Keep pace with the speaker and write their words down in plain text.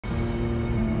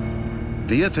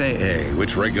The FAA,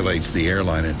 which regulates the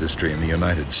airline industry in the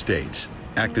United States,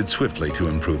 acted swiftly to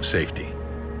improve safety.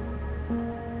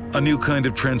 A new kind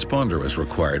of transponder was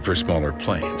required for smaller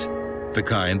planes, the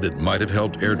kind that might have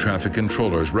helped air traffic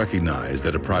controllers recognize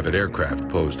that a private aircraft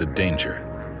posed a danger.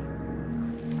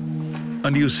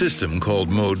 A new system called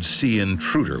Mode C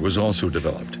Intruder was also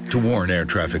developed to warn air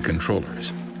traffic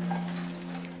controllers.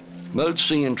 Mode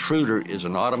C Intruder is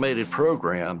an automated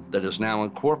program that is now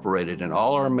incorporated in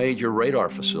all our major radar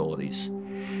facilities,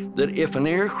 that if an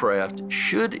aircraft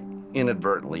should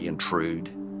inadvertently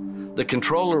intrude, the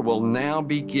controller will now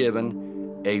be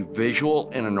given a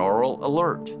visual and an oral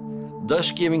alert,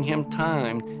 thus giving him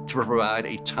time to provide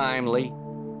a timely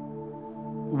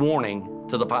warning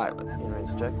to the pilot.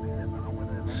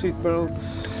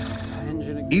 Seatbelts,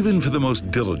 engine... Even for the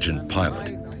most diligent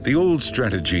pilot, the old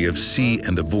strategy of see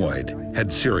and avoid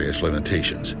had serious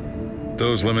limitations.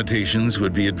 Those limitations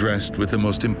would be addressed with the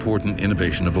most important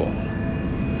innovation of all.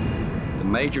 The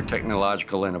major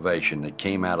technological innovation that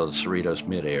came out of the Cerritos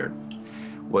Midair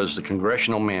was the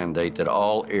congressional mandate that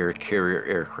all air carrier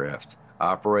aircraft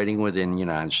operating within the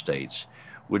United States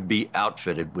would be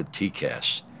outfitted with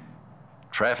TCAS,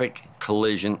 Traffic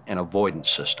Collision and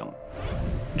Avoidance System.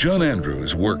 John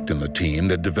Andrews worked in the team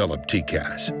that developed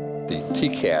TCAS. The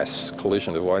TCAS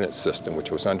collision avoidance system,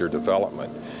 which was under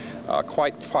development,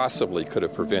 quite possibly could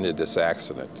have prevented this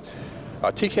accident.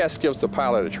 TCAS gives the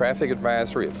pilot a traffic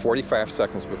advisory at 45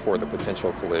 seconds before the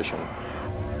potential collision.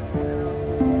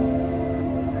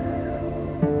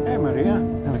 Hey, Maria.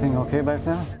 Everything okay back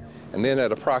there? And then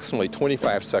at approximately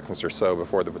 25 seconds or so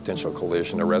before the potential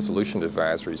collision, a resolution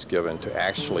advisory is given to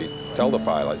actually tell the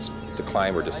pilots to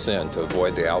climb or descend to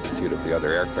avoid the altitude of the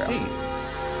other aircraft.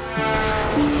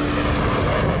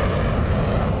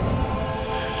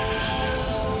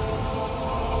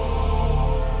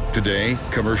 Today,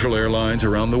 commercial airlines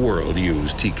around the world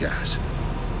use TCAS.